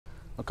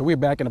Okay, we're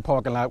back in the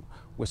parking lot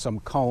with some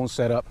cones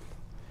set up,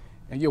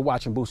 and you're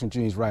watching Boots and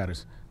Jeans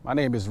Riders. My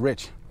name is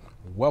Rich.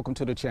 Welcome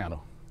to the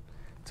channel.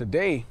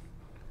 Today,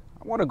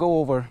 I want to go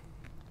over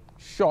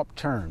sharp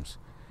turns,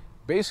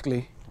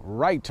 basically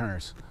right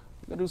turns.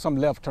 We're gonna do some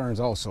left turns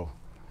also.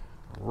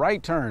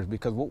 Right turns,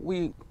 because what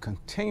we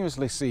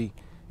continuously see,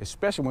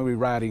 especially when we're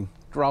riding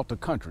throughout the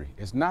country,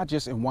 it's not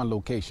just in one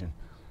location.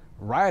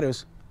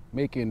 Riders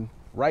making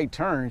right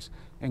turns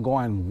and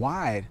going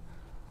wide,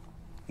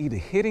 either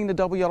hitting the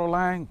double yellow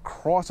line,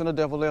 crossing the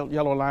double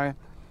yellow line,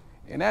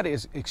 and that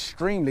is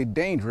extremely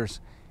dangerous,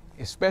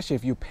 especially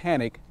if you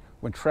panic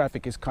when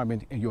traffic is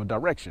coming in your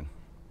direction.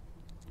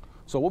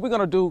 So what we're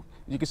gonna do,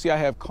 you can see I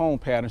have cone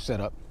pattern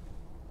set up.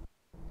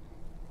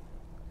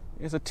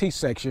 It's a T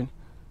section,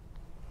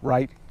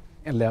 right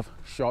and left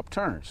sharp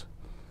turns.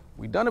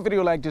 We've done a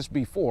video like this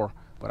before,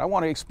 but I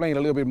want to explain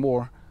a little bit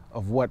more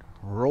of what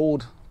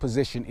road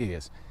position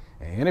is.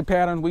 And any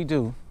pattern we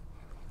do,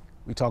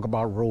 we talk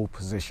about road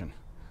position.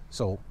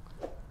 So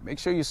make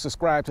sure you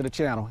subscribe to the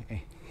channel and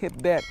hit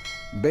that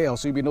bell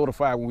so you'll be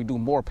notified when we do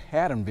more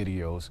pattern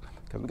videos,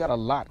 because we got a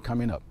lot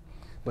coming up.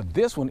 But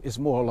this one is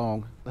more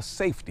along the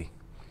safety.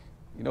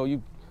 You know,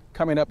 you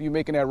coming up, you're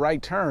making that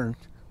right turn,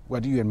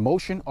 whether you're in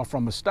motion or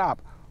from a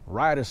stop,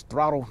 riders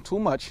throttle too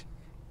much,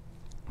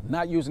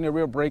 not using their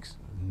rear brakes,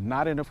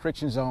 not in the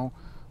friction zone,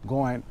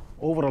 going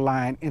over the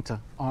line into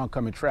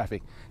oncoming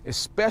traffic,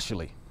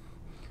 especially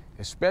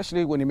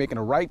when you're making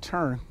a right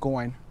turn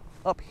going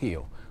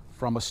uphill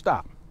from a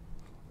stop.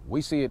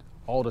 We see it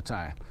all the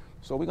time.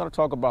 So we're gonna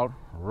talk about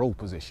road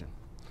position.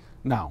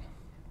 Now,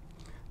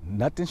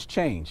 nothing's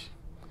changed.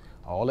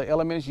 All the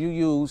elements you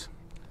use,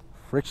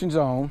 friction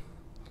zone,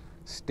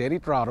 steady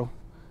throttle,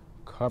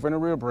 covering the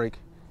rear brake,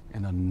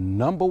 and the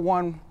number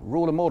one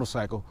rule of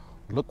motorcycle,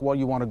 look where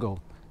you wanna go.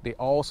 They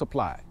all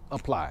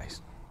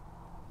applies.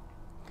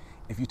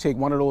 If you take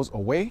one of those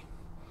away,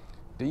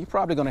 then you're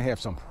probably gonna have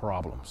some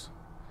problems.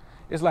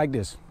 It's like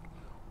this.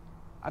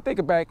 I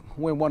think back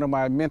when one of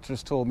my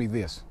mentors told me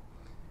this.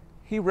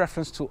 He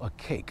referenced to a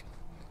cake.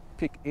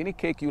 Pick any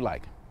cake you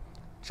like.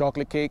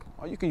 Chocolate cake,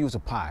 or you can use a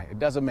pie, it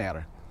doesn't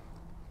matter.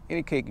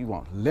 Any cake you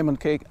want. Lemon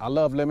cake, I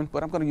love lemon,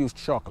 but I'm gonna use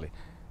chocolate.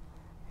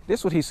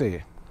 This is what he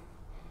said.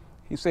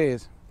 He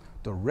says,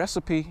 the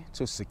recipe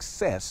to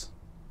success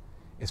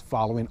is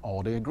following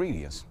all the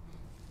ingredients.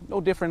 No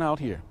different out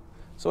here.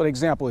 So the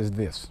example is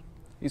this.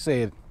 He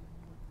said,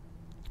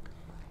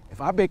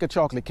 if I bake a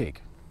chocolate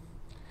cake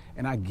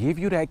and I give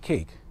you that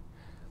cake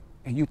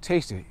and you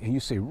taste it and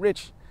you say,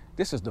 Rich,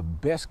 this is the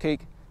best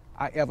cake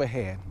I ever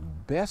had,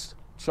 best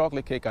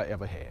chocolate cake I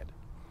ever had.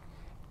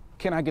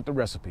 Can I get the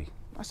recipe?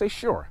 I say,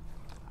 sure.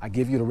 I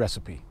give you the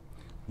recipe.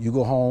 You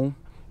go home,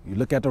 you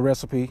look at the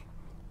recipe,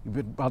 you're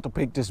about to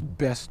pick this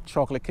best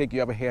chocolate cake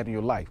you ever had in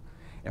your life.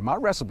 And my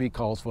recipe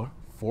calls for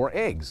 4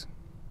 eggs,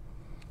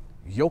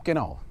 yolk and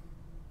all,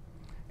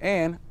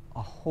 and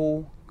a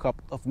whole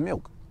cup of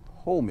milk,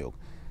 whole milk,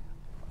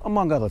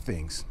 among other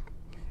things.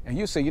 And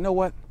you say, you know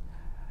what?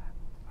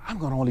 I'm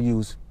gonna only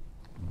use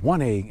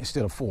 1 egg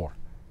instead of 4.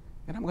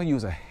 And I'm gonna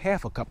use a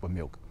half a cup of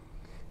milk.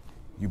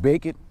 You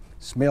bake it,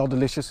 smell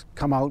delicious,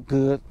 come out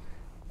good,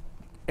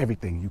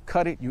 everything. You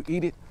cut it, you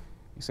eat it.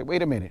 You say,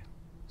 wait a minute,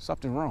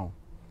 something wrong.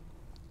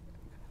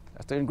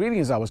 That's the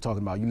ingredients I was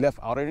talking about. You left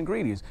out the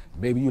ingredients.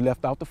 Maybe you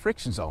left out the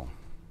friction zone.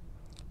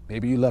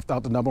 Maybe you left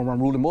out the number one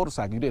rule of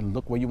motorcycle. You didn't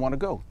look where you want to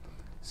go.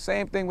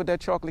 Same thing with that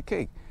chocolate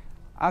cake.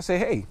 I say,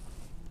 hey,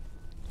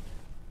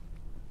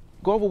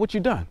 go over what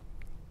you've done.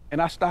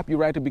 And I stop you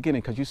right at the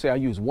beginning because you say I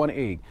use 1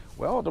 egg.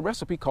 Well, the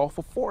recipe called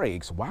for 4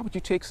 eggs. Why would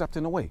you take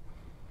something away?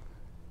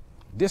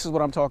 This is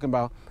what I'm talking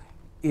about.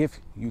 If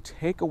you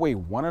take away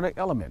one of the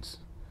elements,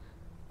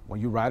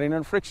 when you're riding in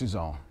a friction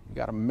zone, you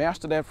got to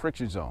master that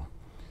friction zone.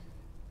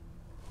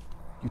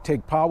 You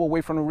take power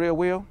away from the rear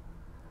wheel,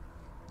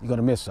 you're going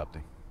to miss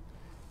something.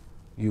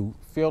 You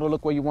fail to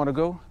look where you want to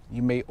go,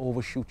 you may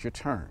overshoot your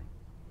turn.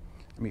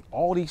 I mean,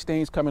 all these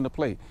things come into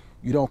play.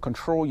 You don't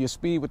control your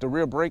speed with the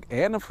rear brake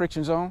and the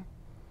friction zone,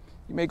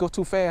 you may go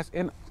too fast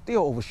and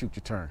still overshoot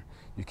your turn.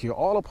 You kill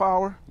all the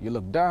power, you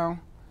look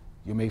down,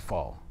 you may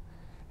fall.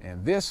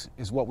 And this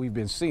is what we've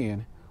been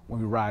seeing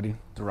when we're riding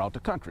throughout the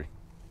country.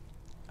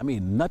 I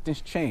mean,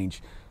 nothing's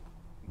changed.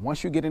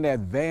 Once you get in that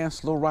advanced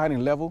slow riding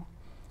level,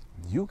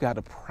 you got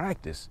to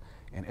practice.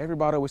 And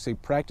everybody always say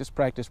practice,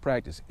 practice,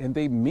 practice, and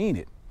they mean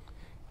it.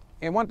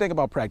 And one thing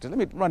about practice, let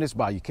me run this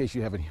by you in case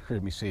you haven't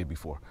heard me say it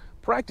before.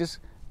 Practice,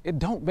 it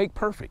don't make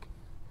perfect.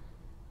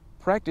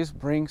 Practice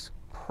brings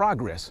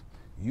progress.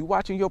 You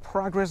watching your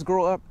progress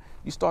grow up,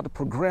 you start to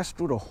progress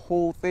through the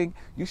whole thing,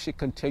 you should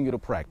continue to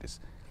practice.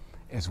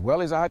 As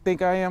well as I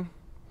think I am,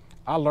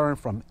 I learn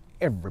from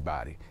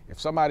everybody. If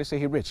somebody say,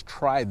 hey Rich,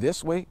 try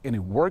this way and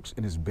it works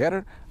and it's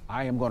better,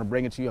 I am going to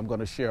bring it to you. I'm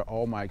going to share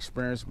all my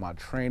experience, my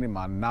training,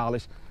 my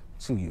knowledge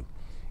to you.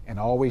 And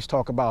I always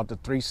talk about the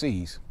 3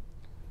 C's,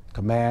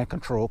 command,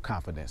 control,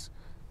 confidence.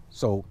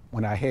 So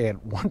when I had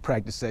one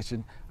practice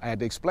session, I had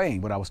to explain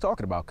what I was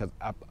talking about because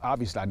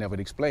obviously I never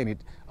explained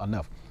it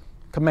enough.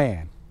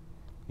 Command,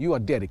 you are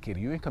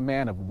dedicated. You're in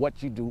command of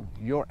what you do,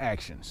 your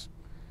actions.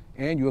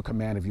 and you're a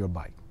command of your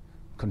bike.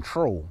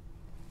 Control,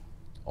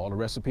 all the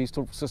recipes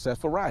to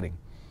successful riding.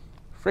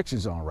 Friction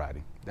zone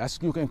riding, that's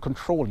you can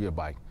control your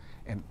bike.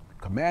 And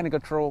command and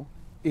control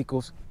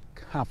equals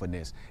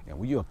confidence. And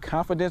when you're a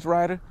confidence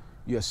rider,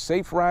 you're a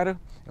safe rider.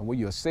 And when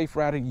you're a safe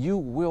rider, you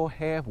will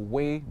have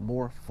way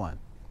more fun.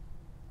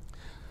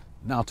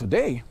 Now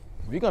today,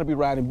 we're gonna be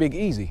riding Big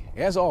Easy,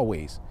 as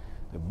always,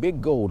 the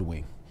big gold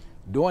wing,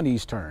 doing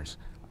these turns.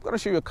 I'm gonna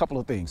show you a couple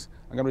of things.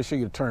 I'm gonna show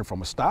you the turn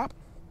from a stop.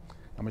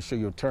 I'm gonna show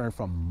you a turn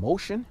from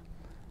motion.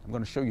 I'm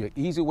gonna show you an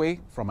easy way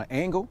from an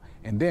angle.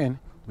 And then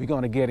we're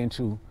gonna get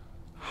into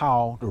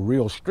how the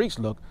real streets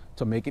look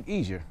to make it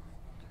easier.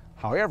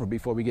 However,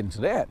 before we get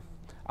into that,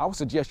 I would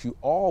suggest you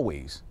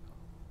always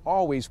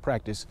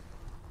practice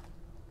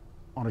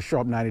on a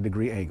sharp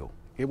 90-degree angle.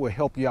 It will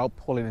help you out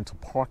pulling into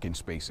parking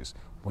spaces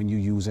when you're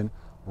using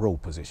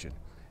road position.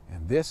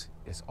 And this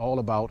is all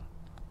about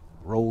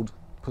road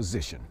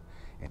position.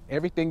 And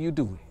everything you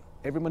do,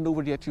 every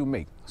maneuver that you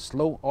make,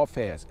 slow or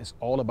fast, is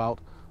all about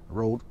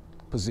road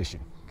position.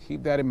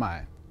 Keep that in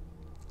mind.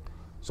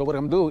 So what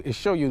I'm gonna do is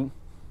show you,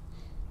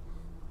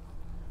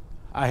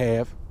 I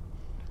have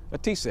a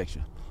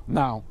T-section.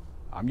 Now,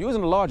 I'm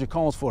using the larger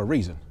cones for a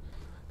reason.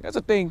 There's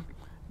a thing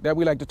that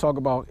we like to talk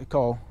about, it's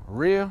called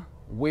rear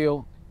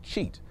wheel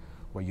cheat,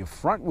 where your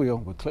front wheel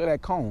will clear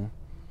that cone,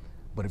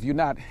 but if you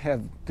not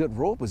have good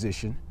road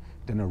position,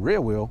 then the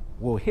rear wheel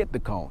will hit the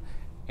cone.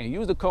 And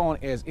use the cone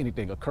as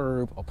anything, a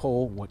curb, a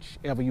pole,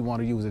 whichever you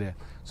want to use it at.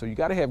 So you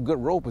got to have good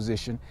road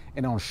position,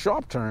 and on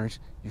sharp turns,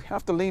 you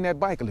have to lean that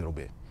bike a little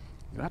bit.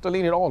 You don't have to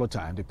lean it all the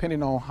time,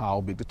 depending on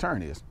how big the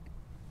turn is.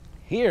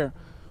 Here,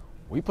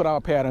 we put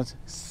our patterns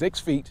 6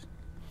 feet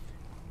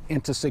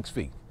into 6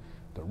 feet.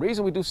 The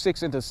reason we do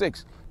 6 into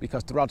 6,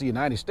 because throughout the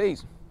United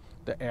States,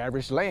 the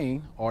average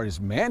lane, or is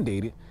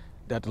mandated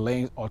that the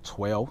lanes are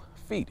 12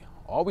 feet.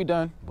 All we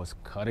done was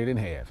cut it in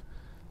half.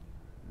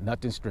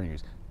 Nothing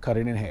strenuous, cut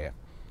it in half.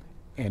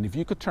 And if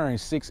you could turn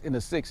 6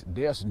 into 6,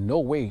 there's no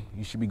way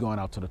you should be going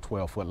out to the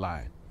 12-foot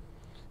line.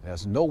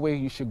 There's no way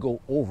you should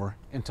go over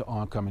into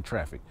oncoming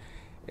traffic.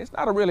 It's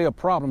not really a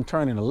problem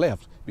turning the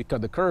left,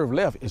 because the curve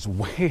left is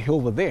way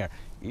over there,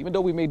 even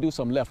though we may do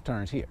some left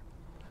turns here.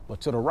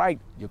 But to the right,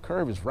 your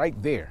curve is right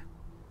there.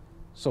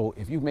 So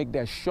if you make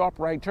that sharp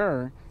right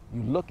turn,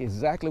 you look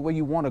exactly where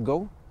you want to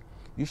go,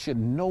 you should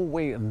no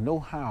way and no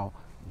how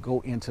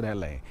go into that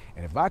lane.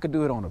 And if I could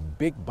do it on a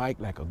big bike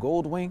like a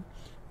Gold Wing,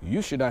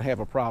 you should not have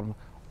a problem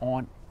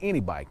on any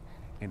bike.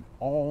 And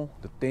all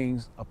the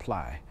things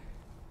apply.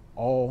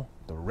 All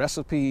the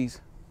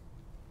recipes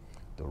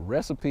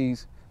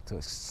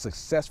to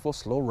successful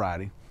slow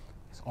riding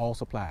is all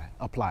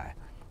apply.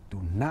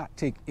 Do not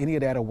take any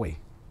of that away.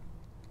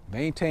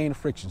 Maintain the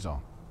friction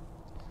zone.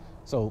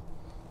 So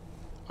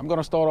I'm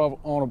gonna start off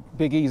on a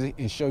Big Easy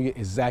and show you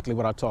exactly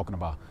what I'm talking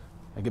about.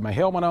 I get my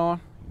helmet on.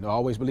 You know, I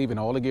always believe in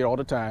all the gear all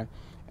the time.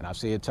 And I've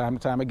said time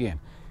and time again,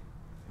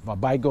 if my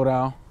bike go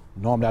down,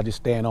 normally I just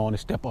stand on and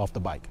step off the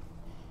bike.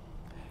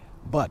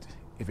 But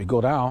if it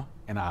go down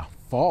and I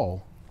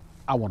fall,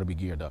 I want to be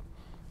geared up.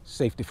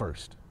 Safety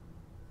first.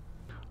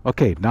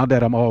 Okay, now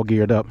that I'm all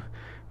geared up,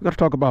 we're going to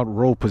talk about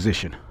road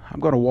position. I'm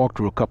going to walk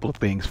through a couple of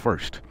things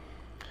first.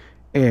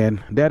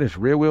 And that is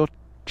rear wheel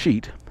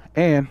cheat.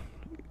 And,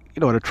 you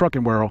know, in the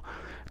trucking world,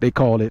 they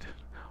call it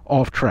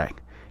off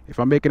track. If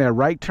I'm making that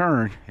right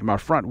turn and my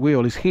front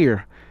wheel is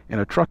here, in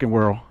a trucking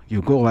world,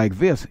 you go like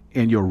this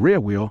and your rear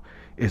wheel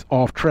is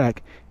off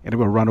track and it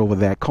will run over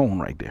that cone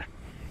right there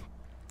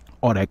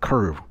or that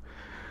curve.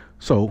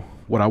 So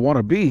what I want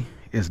to be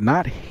is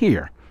not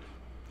here.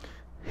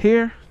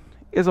 Here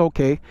is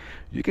okay.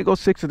 You can go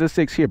 6 into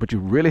 6 here, but you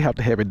really have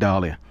to have it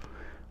dialed in.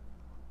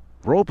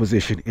 Road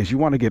position is you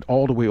want to get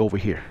all the way over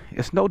here.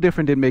 It's no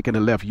different than making a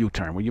left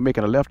U-turn. When you're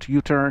making a left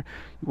U-turn,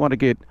 you want to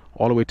get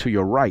all the way to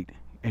your right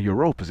in your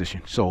road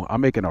position. So I'm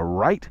making a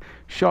right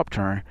sharp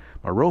turn.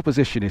 My road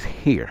position is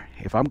here.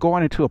 If I'm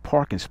going into a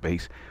parking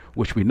space,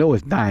 which we know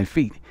is 9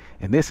 feet,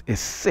 and this is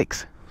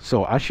 6,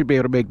 so I should be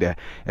able to make that.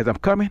 As I'm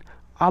coming,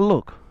 I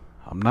look.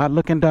 I'm not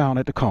looking down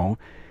at the cone,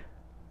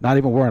 not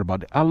even worrying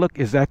about it. I look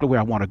exactly where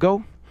I want to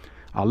go.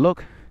 I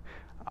look.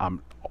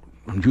 I'm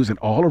using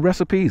all the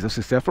recipes of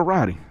successful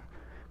riding.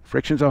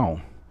 Friction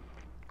zone,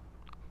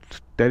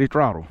 steady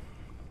throttle,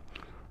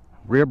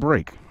 rear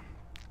brake,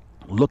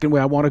 looking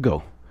where I want to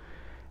go.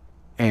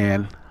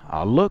 And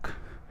I look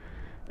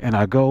and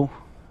I go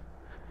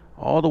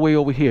all the way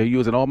over here,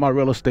 using all my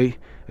real estate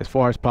as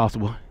far as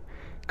possible,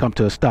 come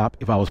to a stop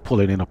if I was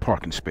pulling in a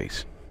parking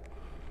space.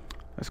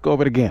 Let's go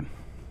over it again.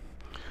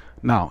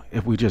 Now,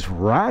 if we're just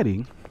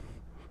riding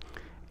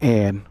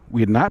and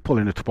we're not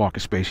pulling into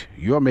parking space,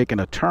 you're making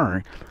a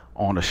turn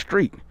on the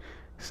street.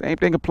 Same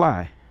thing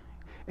apply.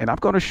 And I'm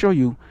going to show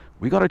you,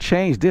 we're going to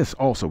change this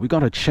also. We're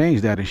going to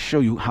change that and show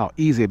you how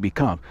easy it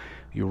becomes.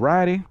 You're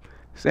riding,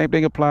 same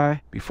thing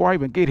apply. Before I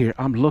even get here,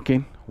 I'm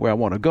looking where I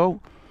want to go.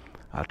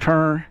 I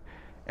turn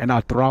and I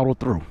throttle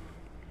through.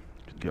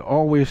 You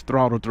always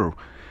throttle through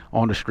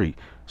on the street.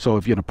 So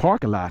if you're in a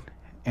parking lot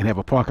and have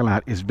a parking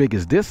lot as big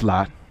as this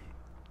lot,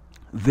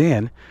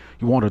 then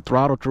you want to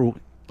throttle through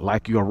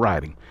like you're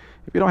riding.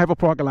 If you don't have a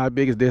parking lot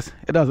big as this,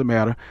 it doesn't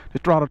matter.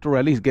 Just throttle through,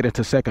 at least get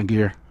into second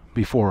gear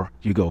before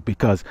you go,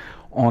 because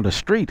on the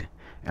street,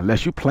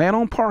 unless you plan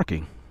on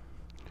parking,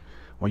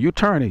 when you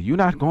turn it, you're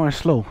not going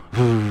slow.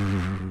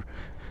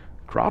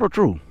 Throttle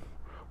through,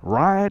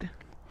 ride,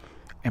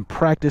 and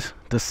practice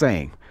the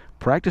same.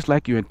 Practice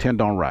like you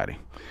intend on riding.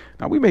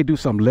 Now, we may do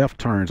some left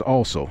turns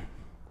also,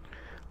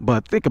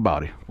 but think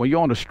about it. When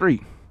you're on the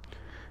street,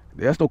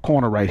 there's no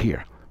corner right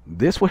here.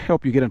 This will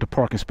help you get into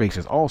parking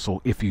spaces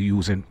also if you're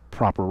using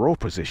proper road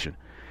position.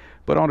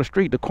 But on the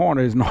street, the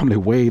corner is normally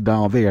way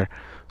down there,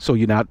 so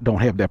you don't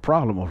have that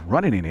problem of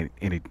running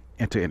into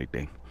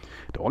anything.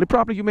 The only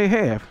problem you may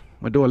have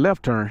when doing a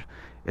left turn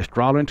is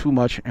throttling too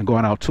much and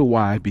going out too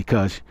wide,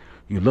 because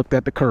you looked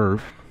at the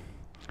curve,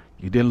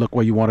 you didn't look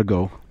where you want to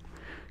go,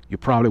 you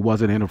probably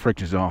wasn't in a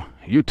friction zone,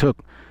 you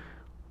took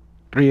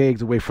 3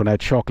 eggs away from that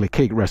chocolate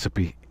cake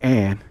recipe,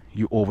 and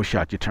you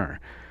overshot your turn.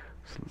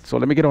 So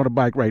let me get on the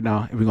bike right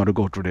now, and we're going to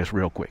go through this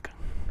real quick.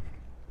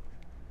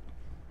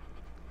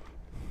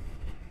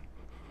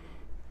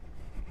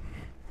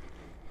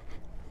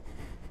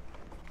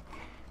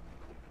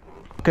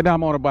 Okay, now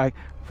I'm on the bike.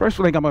 First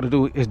thing I'm going to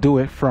do is do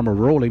it from a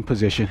rolling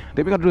position.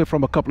 Then we're going to do it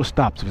from a couple of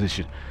stops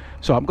position.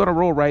 So I'm going to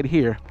roll right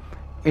here,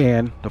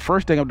 and the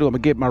first thing I'm doing, I'm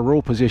going to get my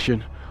roll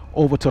position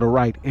over to the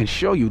right and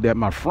show you that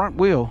my front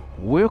wheel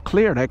will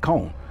clear that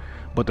cone,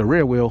 but the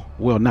rear wheel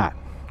will not.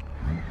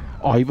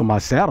 Or even my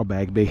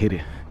saddlebag may hit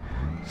it.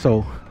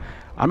 So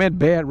I'm in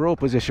bad roll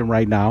position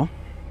right now,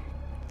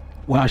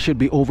 where I should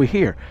be over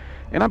here.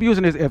 And I'm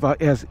using this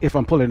as if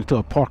I'm pulling into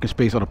a parking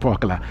space or the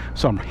parking lot.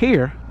 So I'm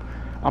here,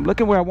 I'm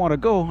looking where I want to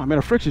go, I'm in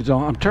a friction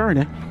zone, I'm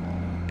turning,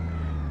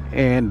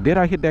 and did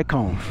I hit that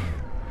cone?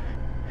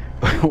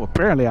 Well,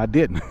 apparently I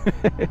didn't.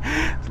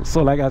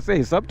 So like I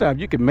say,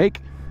 sometimes you can make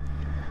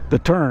the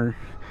turn,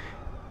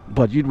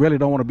 but you really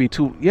don't want to be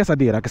too, yes I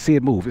did, I can see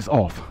it move, it's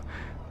off.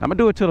 I'm gonna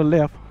do it to the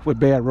left with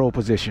bad roll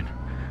position.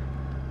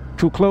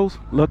 Too close,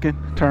 looking,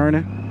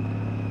 turning.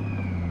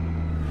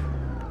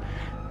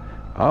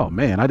 Oh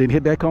man, I didn't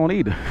hit that cone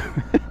either.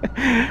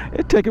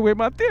 It took away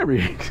my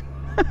theory.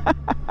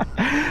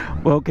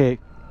 Well, okay,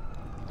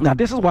 now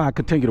this is why I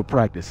continue to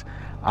practice.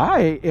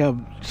 I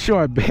am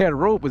sure bad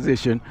roll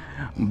position,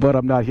 but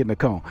I'm not hitting the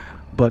cone.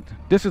 But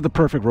this is the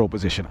perfect roll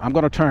position. I'm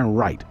gonna turn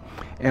right,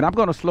 and I'm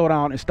gonna slow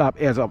down and stop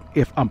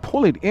if I'm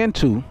pulling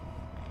into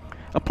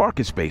a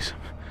parking space.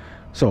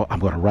 So I'm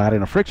going to ride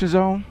in a friction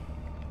zone.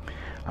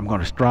 I'm going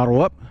to throttle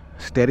up,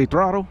 steady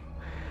throttle.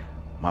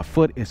 My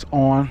foot is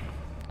on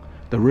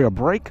the rear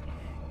brake.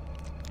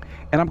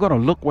 And I'm going to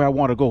look where I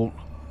want to go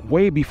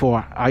way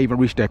before I even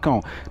reach that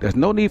cone. There's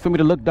no need for me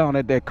to look down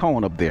at that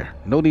cone up there.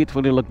 No need for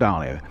me to look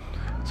down at it.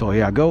 So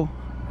here I go.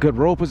 Good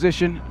roll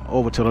position,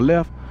 over to the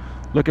left.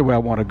 Look at where I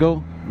want to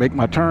go. Make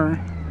my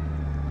turn.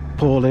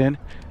 Pull in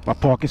my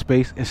parking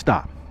space and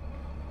stop.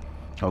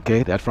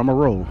 Okay, that's from a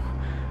roll.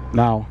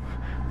 Now,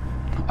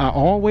 I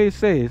always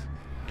say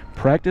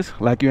practice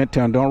like you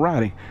intend on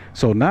riding.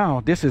 So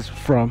now this is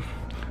from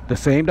the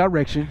same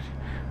direction.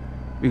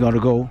 We're going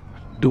to go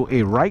do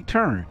a right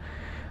turn.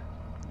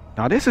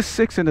 Now this is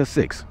 6 and a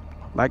 6.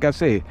 Like I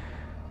said,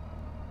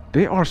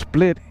 they are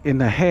split in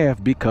the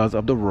half because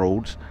of the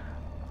roads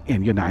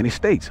in the United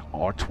States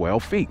are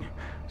 12 feet.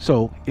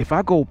 So if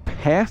I go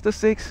past the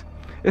 6,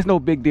 it's no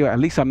big deal. At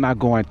least I'm not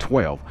going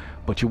 12.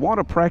 But you want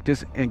to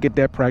practice and get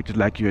that practice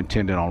like you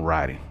intended on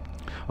riding.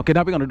 Okay,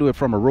 now we're going to do it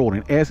from a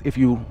rolling, as if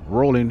you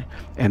rolling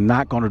and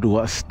not going to do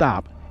a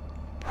stop.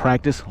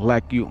 Practice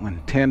like you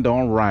intend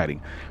on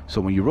riding. So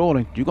when you're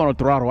rolling, you're going to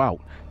throttle out.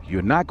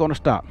 You're not going to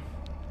stop.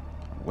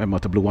 I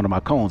must have blew one of my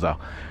cones out.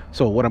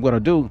 So what I'm going to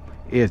do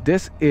is,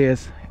 this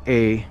is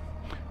a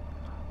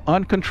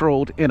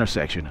uncontrolled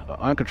intersection. An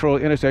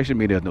uncontrolled intersection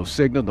means there's no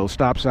signal, no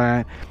stop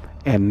sign,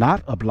 and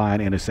not a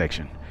blind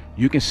intersection.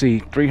 You can see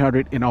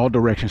 300 in all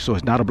directions, so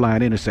it's not a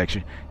blind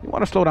intersection. You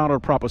want to slow down to the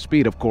proper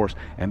speed, of course,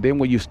 and then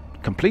when you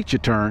complete your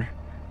turn,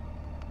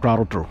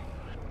 throttle through.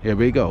 Here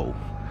we go.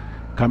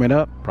 Coming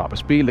up, proper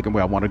speed, looking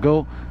where I want to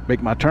go,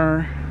 make my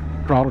turn,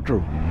 throttle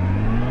through.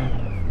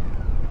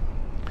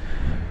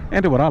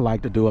 And then what I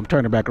like to do, I'm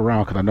turning back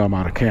around because I know I'm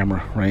out of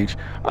camera range.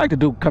 I like to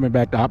do coming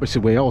back the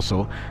opposite way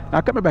also.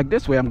 Now coming back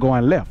this way, I'm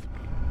going left.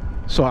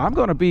 So I'm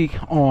going to be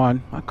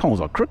on, my cones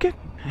are crooked.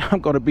 I'm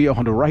going to be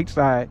on the right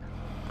side,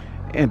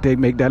 and they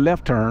make that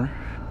left turn.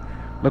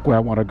 Look where I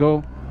want to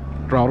go,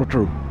 throttle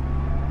through.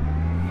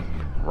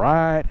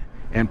 Ride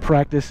and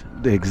practice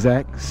the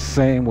exact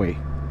same way.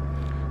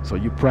 So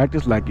you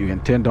practice like you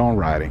intend on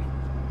riding.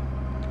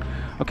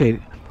 Okay,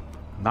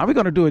 now we're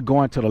going to do it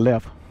going to the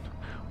left,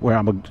 where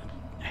I'm going to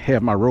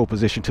have my roll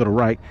position to the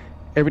right.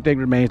 Everything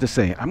remains the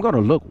same. I'm going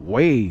to look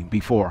way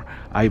before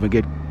I even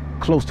get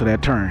close to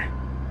that turn.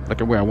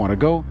 Look at where I want to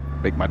go,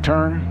 make my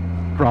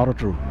turn, throttle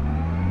through.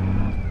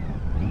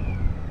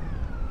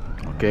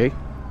 Okay,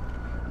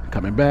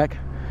 coming back.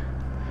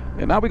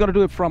 And now we're going to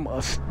do it from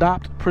a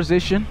stopped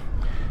position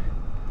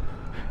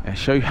and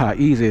show you how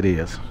easy it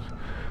is.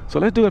 So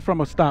let's do it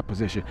from a stop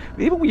position.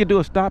 Even when you do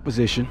a stop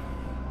position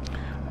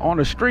on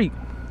the street,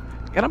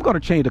 and I'm going to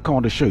change the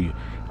cone to show you.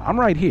 I'm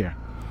right here.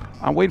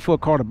 I'm waiting for a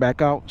car to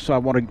back out, so I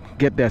want to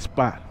get that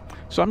spot.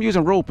 So I'm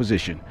using road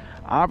position.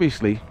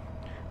 Obviously,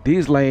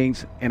 these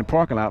lanes in the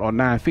parking lot are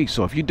 9 feet.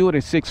 So if you do it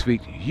in 6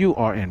 feet, you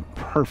are in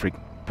perfect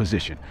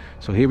position.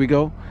 So here we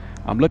go.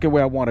 I'm looking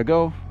where I want to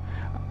go.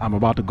 I'm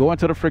about to go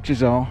into the friction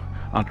zone.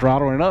 I'm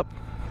throttling up.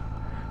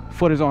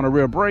 Foot is on the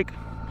rear brake.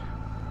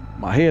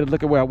 My head is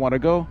looking where I want to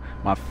go.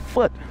 My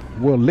foot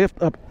will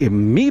lift up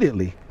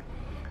immediately.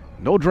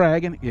 No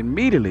dragging.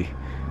 Immediately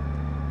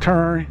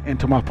turn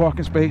into my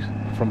parking space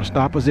from a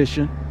stop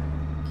position.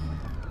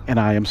 And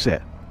I am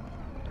set.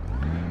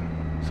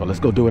 So let's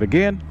go do it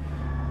again.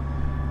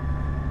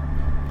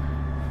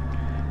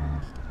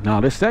 Now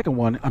this second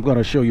one, I'm going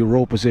to show you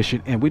road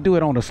position, and we do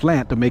it on a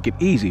slant to make it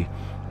easy,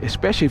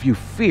 especially if you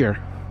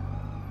fear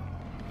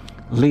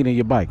leaning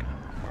your bike.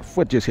 My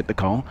foot just hit the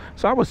cone,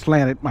 so I would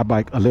slant it my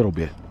bike a little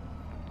bit.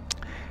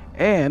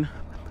 And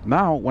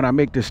now when I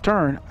make this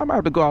turn, I might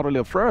have to go out a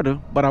little further,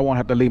 but I won't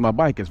have to lean my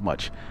bike as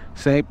much.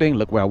 Same thing,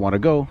 look where I want to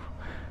go.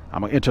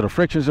 I'm going to enter the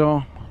friction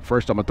zone.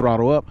 First I'm going to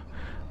throttle up.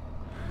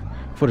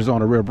 Foot is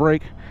on the rear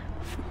brake.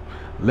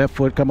 Left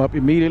foot come up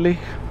immediately.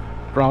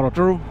 Throttle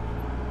through.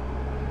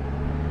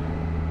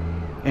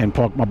 And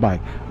park my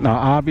bike. Now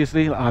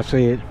obviously I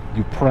said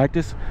you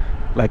practice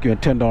like you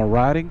intend on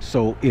riding.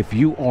 So if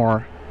you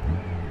are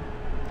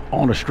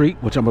on the street,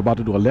 which I'm about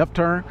to do a left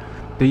turn,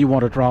 then you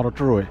want to throttle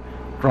through it.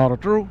 Throttle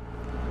through.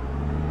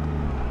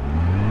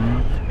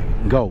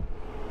 Go.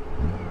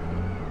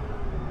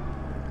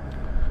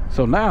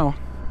 So now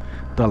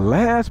the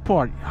last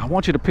part, I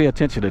want you to pay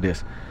attention to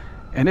this.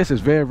 And this is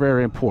very,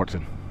 very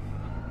important,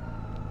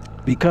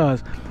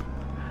 because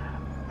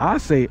I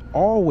say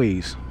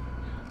always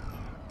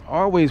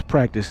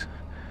practice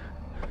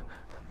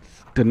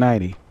the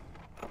 90.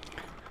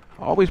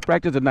 Always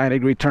practice the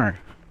 90-degree turn.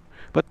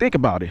 But think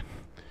about it.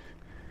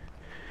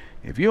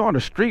 If you're on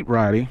the street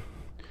riding,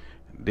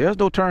 there's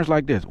no turns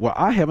like this. Well,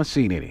 I haven't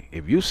seen any.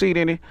 If you've seen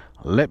any,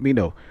 let me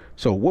know.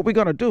 So what we're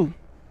gonna do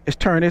is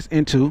turn this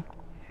into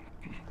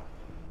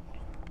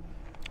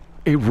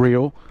a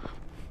real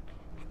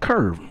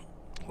curve,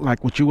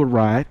 like what you would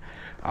ride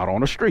out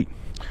on the street.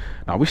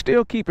 Now we're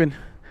still keeping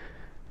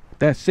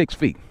that 6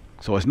 feet,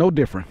 so it's no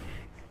different.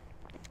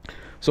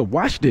 So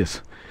watch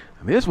this.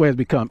 This way has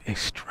become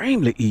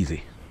extremely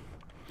easy.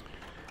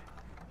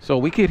 So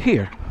we get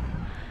here.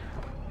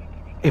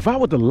 If I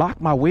were to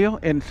lock my wheel,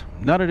 and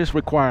none of this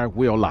requires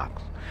wheel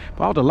locks.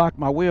 If I were to lock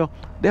my wheel,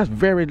 there's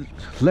very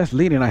less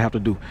leaning I have to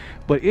do.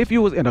 But if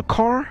you was in a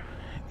car,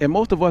 and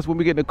most of us when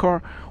we get in the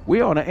car,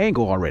 we're on an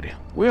angle already.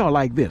 We're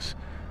like this.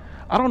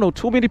 I don't know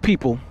too many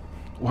people,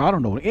 well, I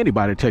don't know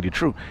anybody, to tell you the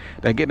truth,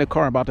 that get in the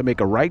car about to make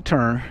a right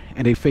turn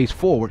and they face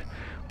forward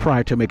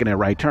prior to making that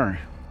right turn.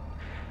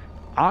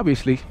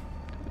 Obviously,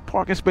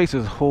 parking space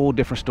is a whole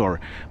different story.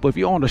 But if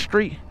you're on the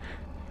street,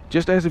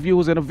 just as if you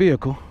was in a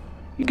vehicle,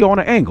 you go on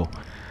an angle.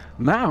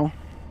 Now,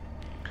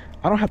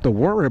 I don't have to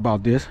worry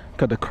about this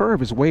because the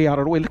curve is way out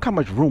of the way. Look how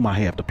much room I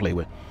have to play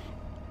with.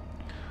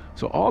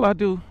 So all I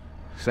do,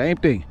 same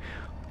thing.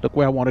 Look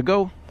where I want to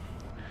go.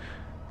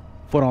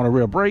 Foot on the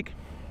rear brake.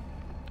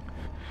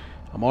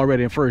 I'm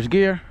already in first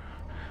gear.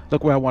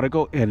 Look where I want to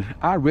go, and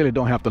I really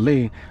don't have to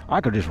lean.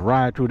 I could just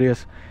ride through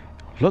this.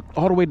 Look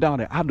all the way down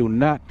there. I do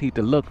not need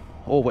to look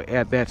over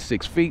at that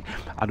 6 feet.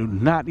 I do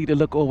not need to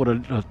look over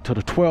to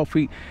the 12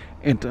 feet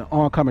into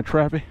oncoming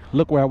traffic.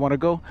 Look where I want to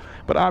go.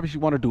 But obviously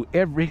you want to do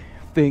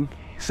everything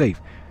safe.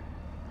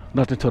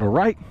 Nothing to the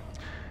right.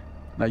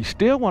 Now you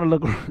still want to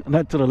look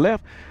nothing to the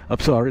left. I'm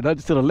sorry,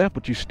 nothing to the left,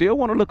 but you still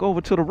want to look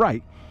over to the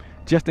right,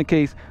 just in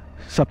case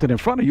something in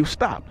front of you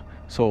stopped.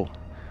 So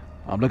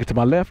I'm looking to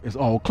my left, it's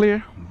all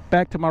clear.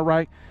 Back to my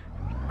right,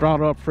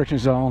 throttle up, friction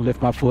zone,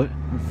 lift my foot.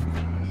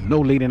 No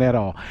leaning at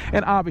all.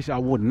 And obviously I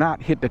would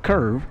not hit the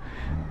curve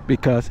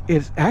because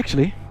it's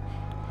actually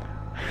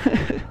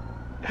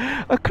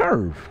a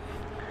curve.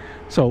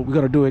 So we're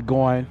gonna do it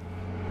going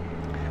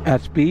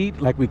at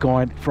speed, like we're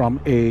going from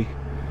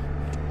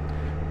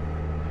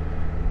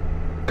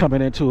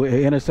coming into an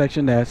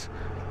intersection that's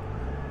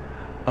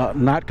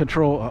not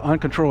controlled or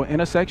uncontrolled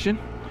intersection.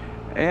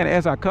 And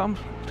as I come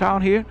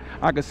down here,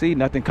 I can see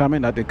nothing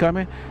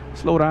coming.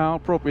 Slow down,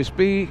 appropriate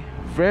speed,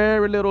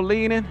 very little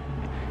leaning,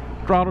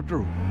 throttle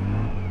through.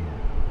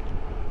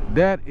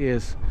 That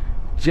is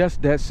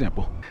just that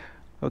simple.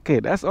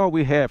 Okay, that's all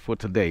we have for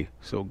today.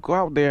 So go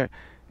out there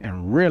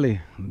and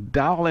really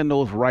dial in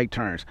those right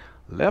turns.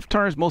 Left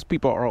turns, most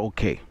people are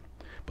okay,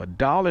 but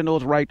dial in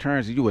those right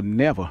turns, you would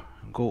never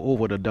go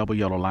over the double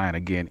yellow line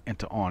again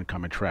into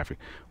oncoming traffic,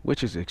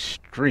 which is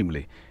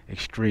extremely,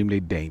 extremely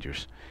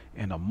dangerous.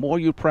 And the more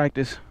you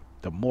practice,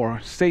 the more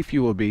safe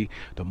you will be,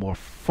 the more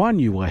fun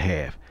you will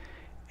have,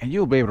 and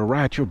you'll be able to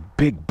ride your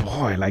big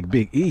boy like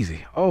Big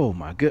Easy. Oh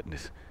my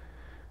goodness,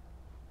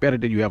 better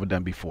than you ever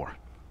done before.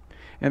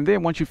 And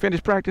then once you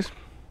finish practice,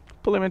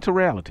 pull him into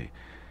reality.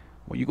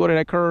 When you go to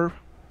that curve,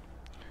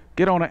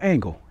 get on an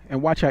angle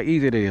and watch how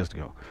easy it is to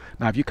go.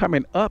 Now if you're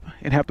coming up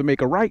and have to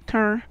make a right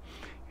turn,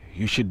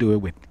 you should do it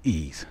with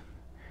ease.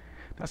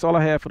 That's all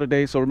I have for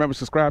today. So remember,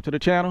 subscribe to the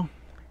channel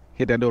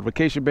hit that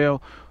notification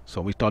bell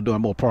so when we start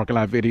doing more parking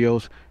lot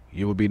videos,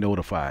 you will be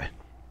notified.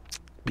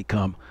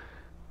 Become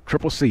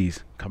Triple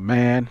C's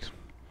Command,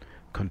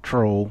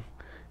 Control,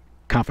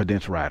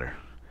 Confidence Rider.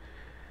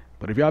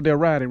 But if you're out there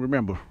riding,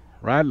 remember,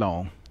 ride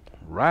long,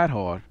 ride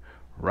hard,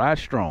 ride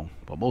strong,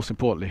 but most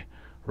importantly,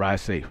 ride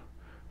safe.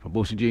 For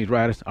Boots and Jeans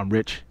Riders, I'm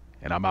Rich,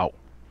 and I'm out.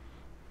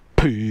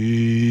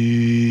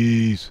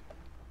 Peace.